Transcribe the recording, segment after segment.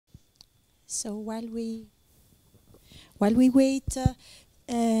So while we wait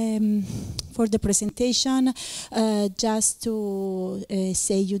for the presentation, just to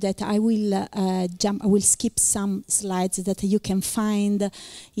say you that I will skip some slides that you can find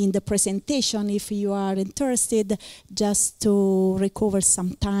in the presentation if you are interested, just to recover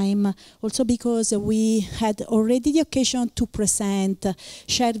some time. Also because we had already the occasion to present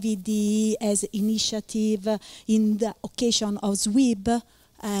Share-VDE as initiative in the occasion of SWIB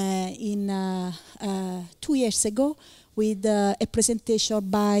 2 years ago, with a presentation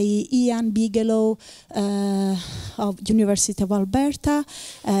by Ian Bigelow of University of Alberta,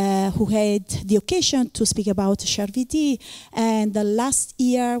 who had the occasion to speak about Share-VDE, and last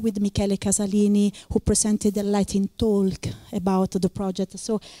year with Michele Casalini, who presented a lightning talk about the project.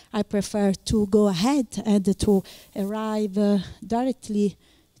 So I prefer to go ahead and to arrive directly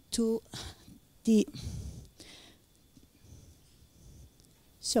to the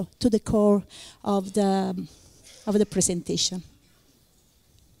core of the presentation.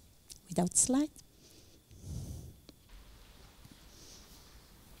 Without slide.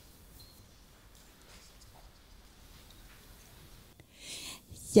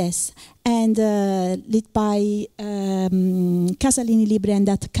 Yes, and led by Casalini, Libri, and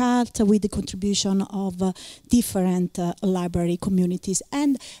Cult, with the contribution of different library communities.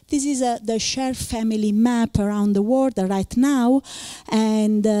 And this is the Share family map around the world right now,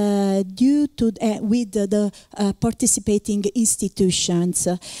 and due to with the participating institutions.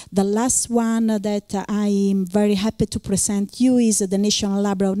 The last one that I'm very happy to present you is the National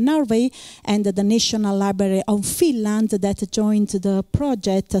Library of Norway and the National Library of Finland that joined the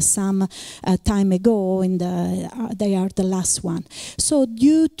project some time ago, and they are the last one. So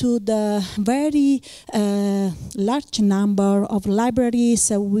due to the very large number of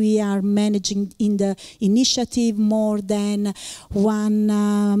libraries, we are managing in the initiative more than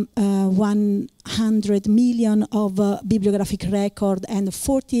 100 million of bibliographic record and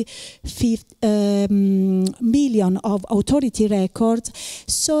 45 million of authority records.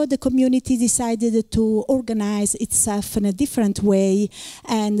 So the community decided to organize itself in a different way,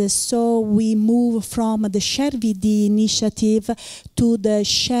 and so we move from the Share-VDE initiative to the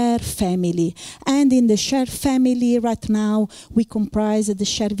Share family. And in the Share family right now we comprise the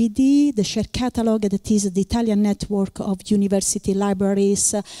Share-VDE, the Share Catalog, that is the Italian network of university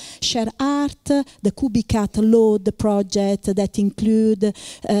libraries, Share Art, the Cubicat Load project that include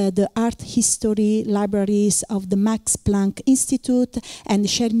the art history libraries of the Max Planck Institute, and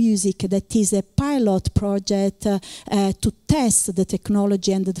Share Music, that is a pilot project to test the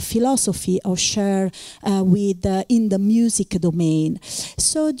technology and the philosophy of Share in the music domain.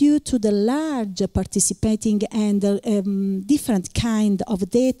 So due to the large participating and different kind of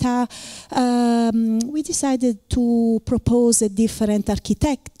data, we decided to propose a different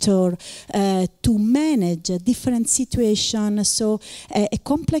architecture to manage different situations. So a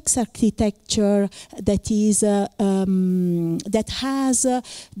complex architecture that is that has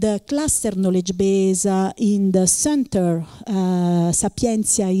the cluster knowledge base in the center.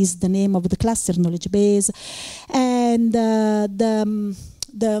 Sapientia is the name of the cluster knowledge base, and the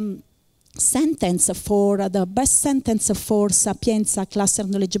best sentence for Sapienza cluster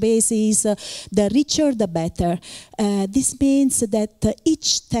knowledge base is the richer the better. This means that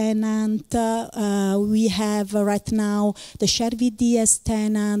each tenant, we have right now the Share-VDE as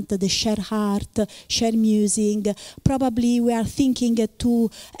tenant, the Share Art, Share Music. Probably we are thinking to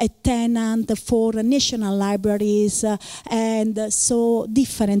a tenant for national libraries, and so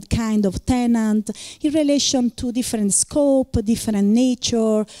different kind of tenant in relation to different scope, different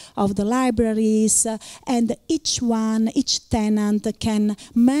nature of the libraries, and each tenant can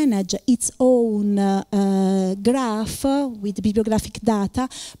manage its own graph with bibliographic data,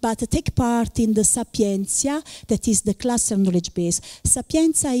 but take part in the Sapientia, that is the cluster knowledge base.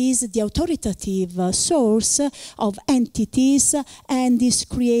 Sapienza is the authoritative source of entities and is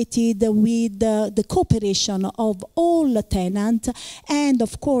created with the cooperation of all tenants, and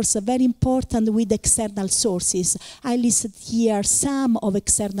of course very important with external sources. I listed here some of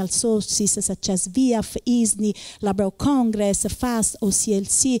external sources such as VIAF, ISNI, Library of Congress, FAST,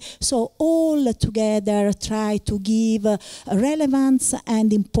 OCLC. So all together try to give relevance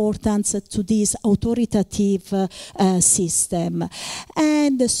and importance to this authoritative system.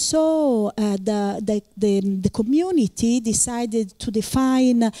 And so the community decided to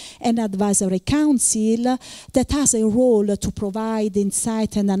define an advisory council that has a role to provide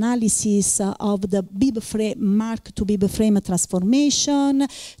insight and analysis of the BIBFRAME Mark to BIBFRAME transformation,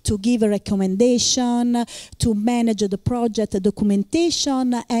 to give give a recommendation, to manage the project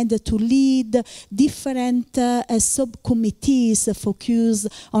documentation, and to lead different subcommittees focused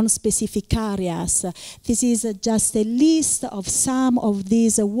on specific areas. This is just a list of some of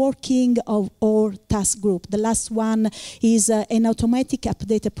these working of our task group. The last one is an automatic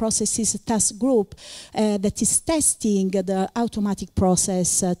update processes task group that is testing the automatic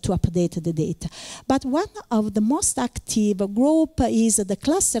process to update the data. But one of the most active group is the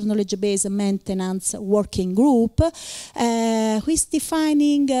cluster knowledge base maintenance working group, who is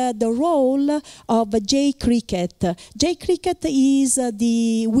defining the role of JCricket. JCricket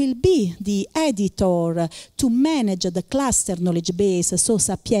will be the editor to manage the cluster knowledge base, so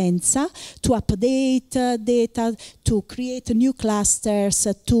Sapienza, to update data, to create new clusters,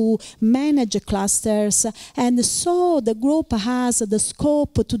 to manage clusters, and so the group has the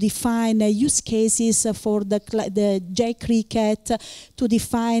scope to define use cases for the JCricket, to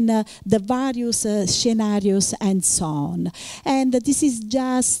define the various scenarios and so on. And this is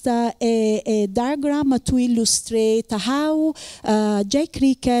just a diagram to illustrate how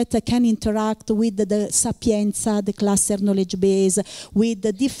JCricket can interact with the Sapienza, the cluster knowledge base, with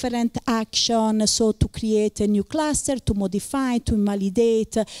the different actions, so to create a new cluster, to modify, to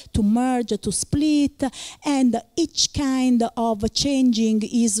invalidate, to merge, to split, and each kind of changing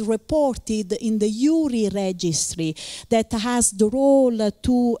is reported in the URI registry that has the role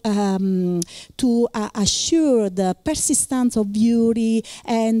to assure the persistence of URI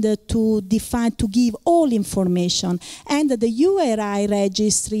and to define, to give all information. And the URI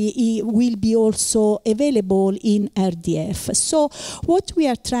registry will be also available in RDF. So what we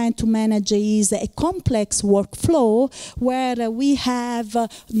are trying to manage is a complex workflow where we have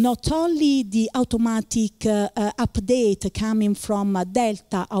not only the automatic update coming from a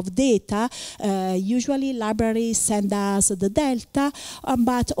delta of data, usually libraries send us the delta,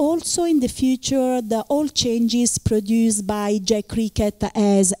 but also in the future all changes produced by JCricket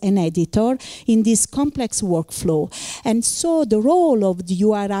as an editor in this complex workflow. And so the role of the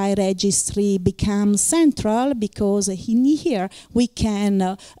URI registry becomes central, because in here we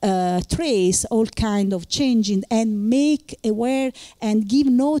can trace all kind of changes and make aware and give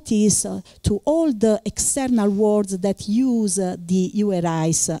notice to all the external worlds that use the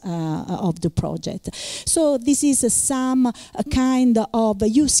URIs of the project. So this is some kind of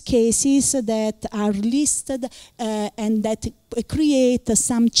use cases that are listed and that create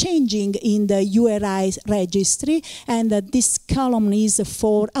some changing in the URI registry, and this column is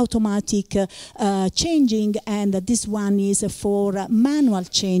for automatic changing, and this one is for manual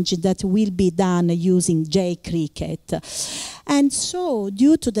change that will be done using JCricket. And so,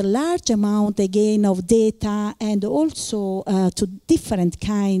 due to the large amount again of data, and also to different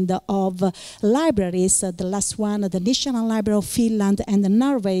kind of libraries, the last one, the National Library of Finland and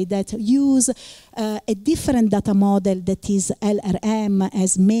Norway, that use a different data model that is LRM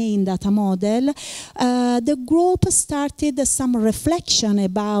as main data model, the group started some reflection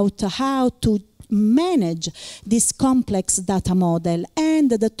about how to manage this complex data model, and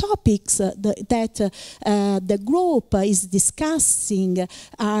the topics that the group is discussing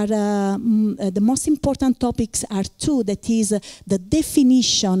are the most important topics are two. That is the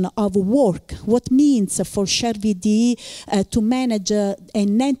definition of work, what means for Share-VDE to manage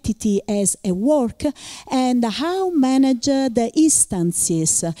an entity as a work, and how manage the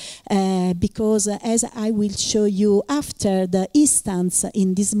instances, because as I will show you after, the instance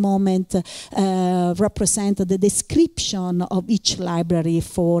in this moment represent the description of each library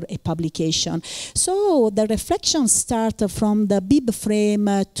for a publication. So the reflection starts from the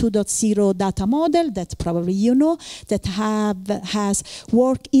BIBFRAME 2.0 data model that probably you know, that has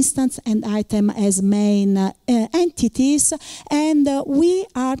work, instance, and item as main entities, and we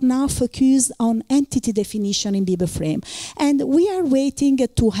are now focused on entity definition in BIBFRAME. And we are waiting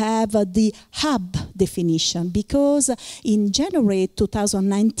to have the hub definition, because in January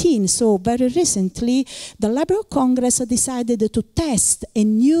 2019, so very recently, the Library of Congress decided to test a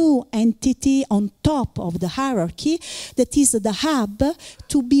new entity on top of the hierarchy, that is the hub,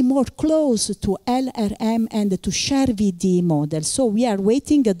 to be more close to LRM and to Share-VDE model. So we are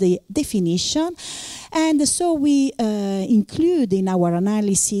waiting the definition, and so we include in our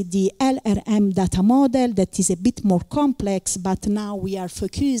analysis the LRM data model that is a bit more complex, but now we are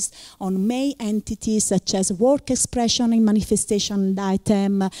focused on main entities such as work expression and manifestation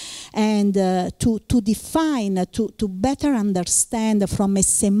item, and to define, to better understand from a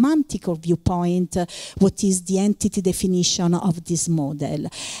semantic viewpoint what is the entity definition of this model.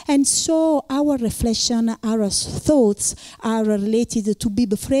 And so our reflection, our thoughts are related to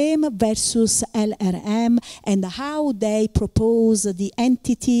BIBFRAME versus LRM. BIBFRAME and how they propose the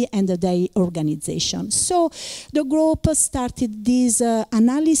entity and their organization. So the group started this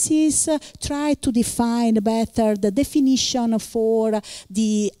analysis, tried to define better the definition for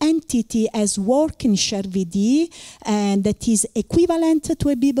the entity as work in Share-VDE, and that is equivalent to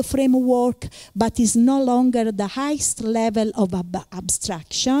a BIBFRAME work, but is no longer the highest level of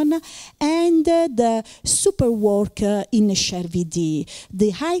abstraction, and the super work in Share-VDE. The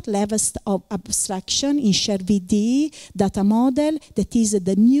high levels of abstraction in Share-VDE data model, that is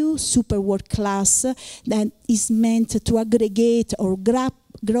the new super work class that is meant to aggregate or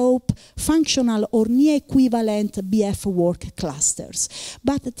group functional or near equivalent BF work clusters.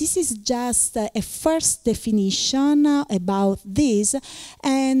 But this is just a first definition about this,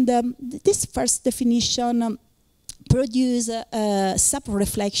 and this first definition produce a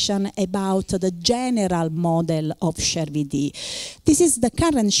sub-reflection about the general model of Share-VDE. This is the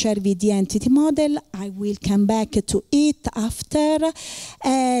current Share-VDE entity model. I will come back to it after.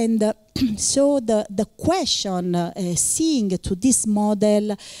 And so the question, seeing to this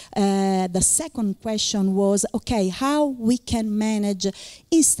model, the second question was, okay, how we can manage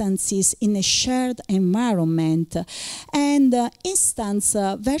instances in a shared environment. And instance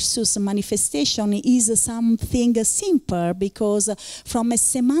versus manifestation is something simple, because from a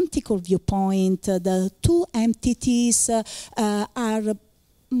semantical viewpoint, the two entities are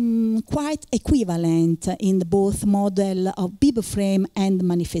quite equivalent in both model of BIBFRAME and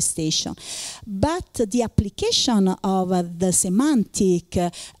manifestation. But the application of the semantic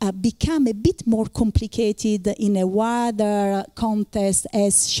become a bit more complicated in a wider context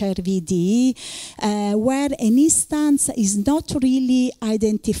as Share-VDE, where an instance is not really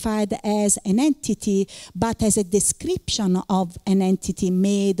identified as an entity, but as a description of an entity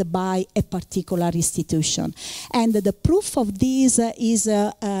made by a particular institution. And the proof of this is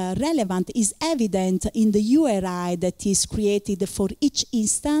relevant, is evident in the URI that is created for each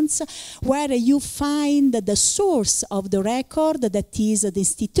instance, where you find the source of the record, that is the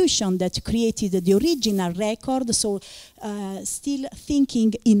institution that created the original record, so still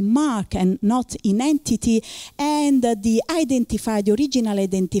thinking in mark and not in entity, and the original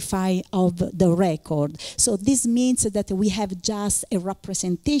identifier of the record. So this means that we have just a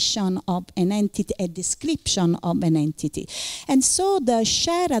representation of an entity, a description of an entity. And so the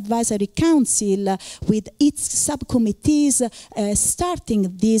Share Advisory Council, with its subcommittees,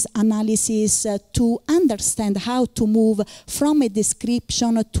 starting this analysis to understand how to move from a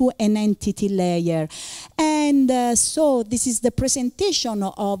description to an entity layer. And so this is the presentation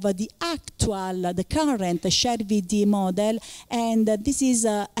of the current Share-VDE model, and this is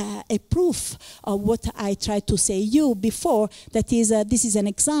a proof of what I tried to say you before, that is, this is an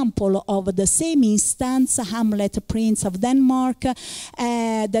example of the same instance, Hamlet Prince of Denmark,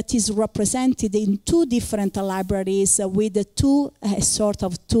 that is represented in two different libraries with two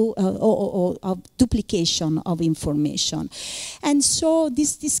duplication of information. And so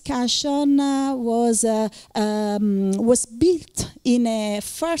this discussion was built in a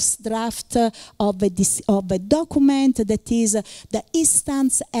first draft of a document, that is the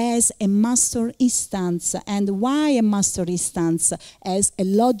instance as a master instance. And why a master instance? As a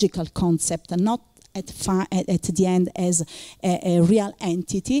logical concept, not at the end as a real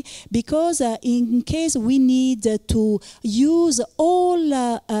entity, because in case we need to use all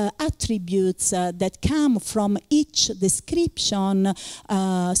attributes that come from each description,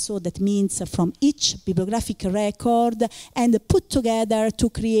 so that means from each bibliographic record, and put together to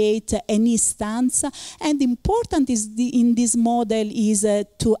create an instance. And important is in this model is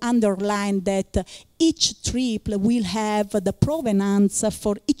to underline that each triple will have the provenance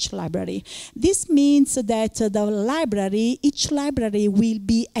for each library. This means that each library will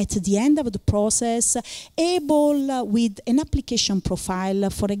be at the end of the process able with an application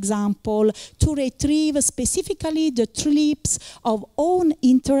profile, for example, to retrieve specifically the trips of own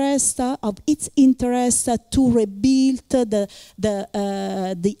interest, of its interest, to rebuild the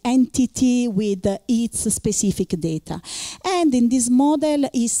entity with its specific data. And in this model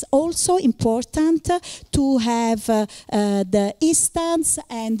is also important to have the instance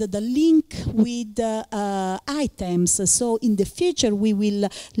and the link with items. So in the future we will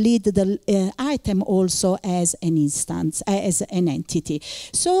lead the item also as an instance, as an entity.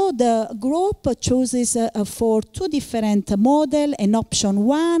 So the group chooses for two different models, an option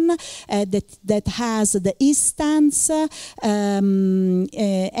one that has the instance as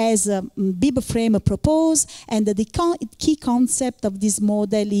BIBFRAME proposed, and the key concept of this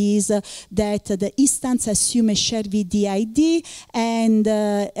model is that the instance assumes a Share-VDE ID and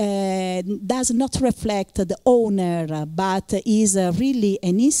does not reflect the owner, but is really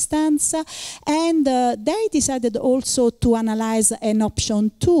an instance. And they decided also to analyze an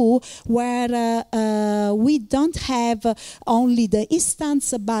option 2, where we don't have only the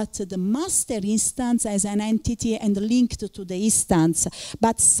instance, but the master instance as an entity and linked to the instance.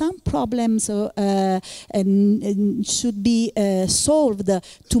 But some problems should be solved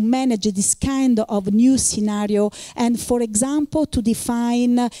to manage this kind of new scenario. And for example, to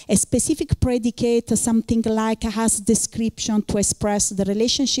define a specific predicate, something like a has description to express the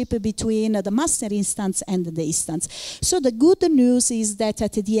relationship between the master instance and the instance. So the good news is that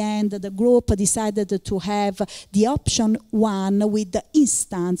at the end, the group decided to have the option 1 with the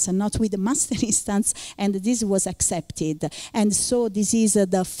instance, not with the master instance, and this was accepted. And so this is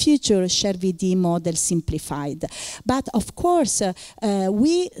the future Share-VDE model simplified. But of course,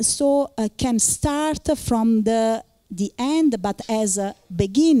 we can start from the end, but as a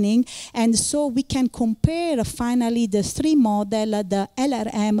beginning, and so we can compare finally the 3 models, the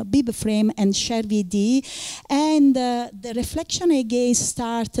LRM, BIBFRAME, and Share-VDE, and the reflection again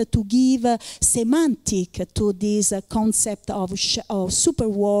start to give semantic to this concept of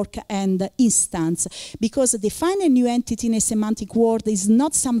superwork and instance, because define a new entity in a semantic word is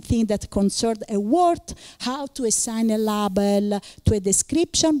not something that concerns a word, how to assign a label to a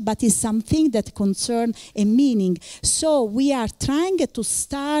description, but is something that concerns a meaning. So we are trying to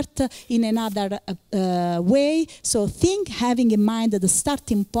start in another way. So having in mind the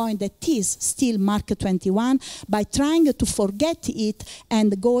starting point that is still Mark 21, by trying to forget it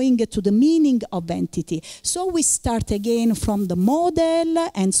and going to the meaning of entity. So we start again from the model,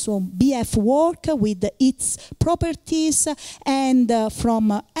 and so BF work with its properties, and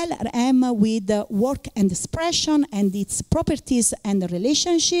from LRM with work and expression and its properties and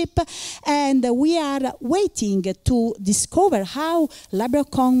relationship. And we are waiting to discover how Library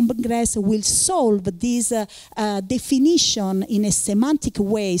of Congress will solve this definition in a semantic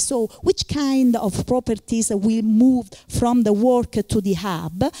way. So which kind of properties will move from the work to the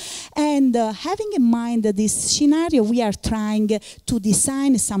hub. And having in mind this scenario, we are trying to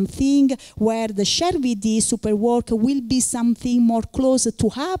design something where the Share-VDE superwork will be something more close to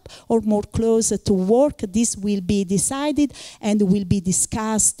hub or more close to work. This will be decided and will be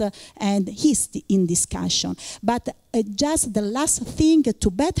discussed and is in discussion. But just the last thing to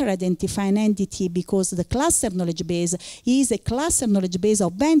better identify an entity, because the cluster knowledge base is a cluster knowledge base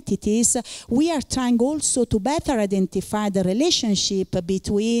of entities, we are trying also to better identify the relationship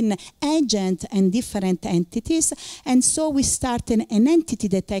between agent and different entities. And so we start an entity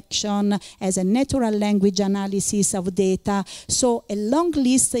detection as a natural language analysis of data. So a long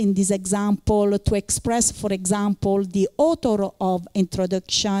list in this example to express, for example, the author of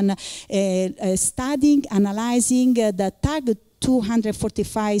introduction, studying, analyzing the tag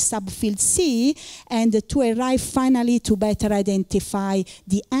 245 subfield C, and to arrive finally to better identify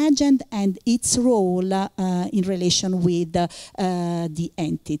the agent and its role in relation with the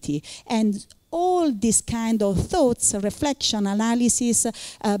entity. And all these kind of thoughts, reflection, analysis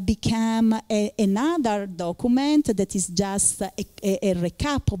become another document that is just a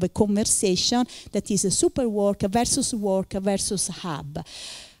recap of a conversation that is a superwork versus hub.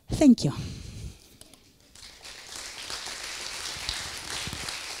 Thank you.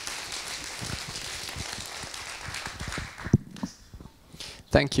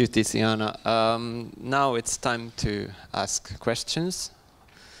 Thank you, Tiziana. Now it's time to ask questions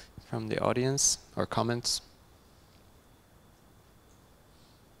from the audience or comments.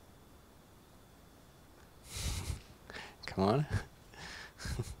 Come on.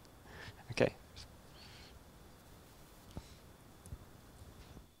 Okay.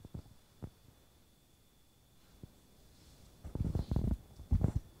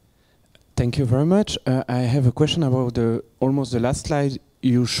 Thank you very much. I have a question about almost the last slide.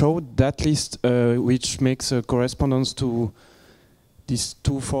 You showed that list which makes a correspondence to this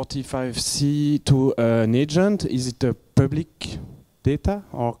 245C to an agent. Is it a public data,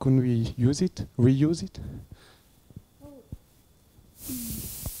 or can we use it, reuse it?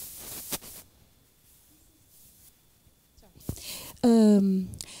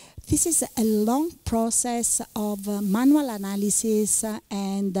 This is a long process of manual analysis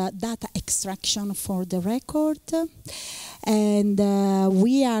and data extraction for the record. And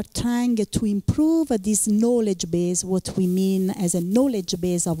we are trying to improve this knowledge base, what we mean as a knowledge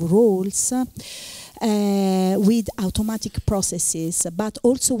base of roles, with automatic processes, but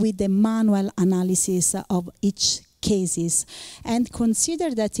also with the manual analysis of each cases. And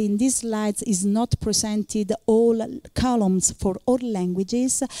consider that in these slides is not presented all columns for all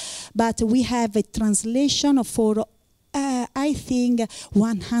languages, but we have a translation for I think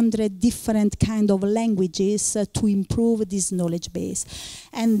 100 different kind of languages to improve this knowledge base.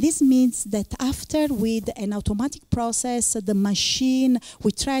 And this means that after, with an automatic process, the machine,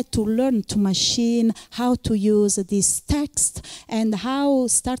 we try to learn to machine how to use this text and how,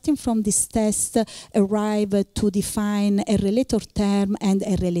 starting from this test, arrive to define a relator term and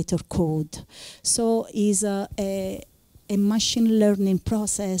a relator code. So is a machine learning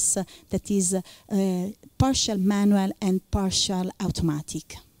process that is partial manual and partial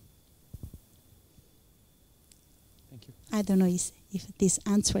automatic. Thank you. I don't know if this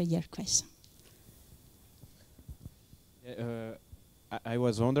answers your question. I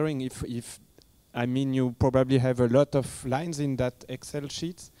was wondering if, I mean, you probably have a lot of lines in that Excel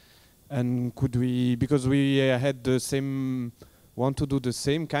sheet, and could we, because we had the same, want to do the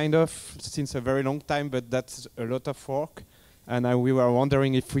same kind of since a very long time, but that's a lot of work, and we were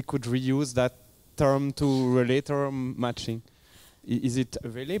wondering if we could reuse that term to relator matching. Is it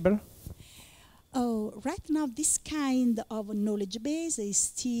available? Oh, right now this kind of knowledge base is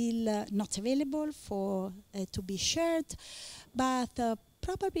still not available for to be shared, but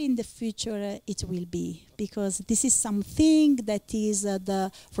probably in the future it will be, because this is something that is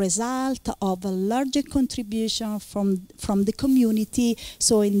the result of a larger contribution from the community.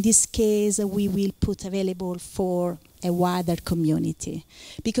 So in this case we will put available for a wider community,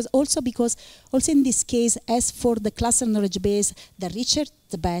 because also in this case, as for the cluster knowledge base, the richer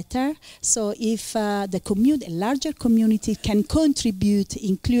the better. So if the community, a larger community, can contribute,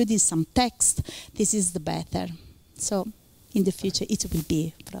 including some text, this is the better. So in the future it will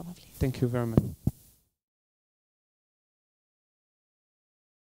be probably. Thank you very much.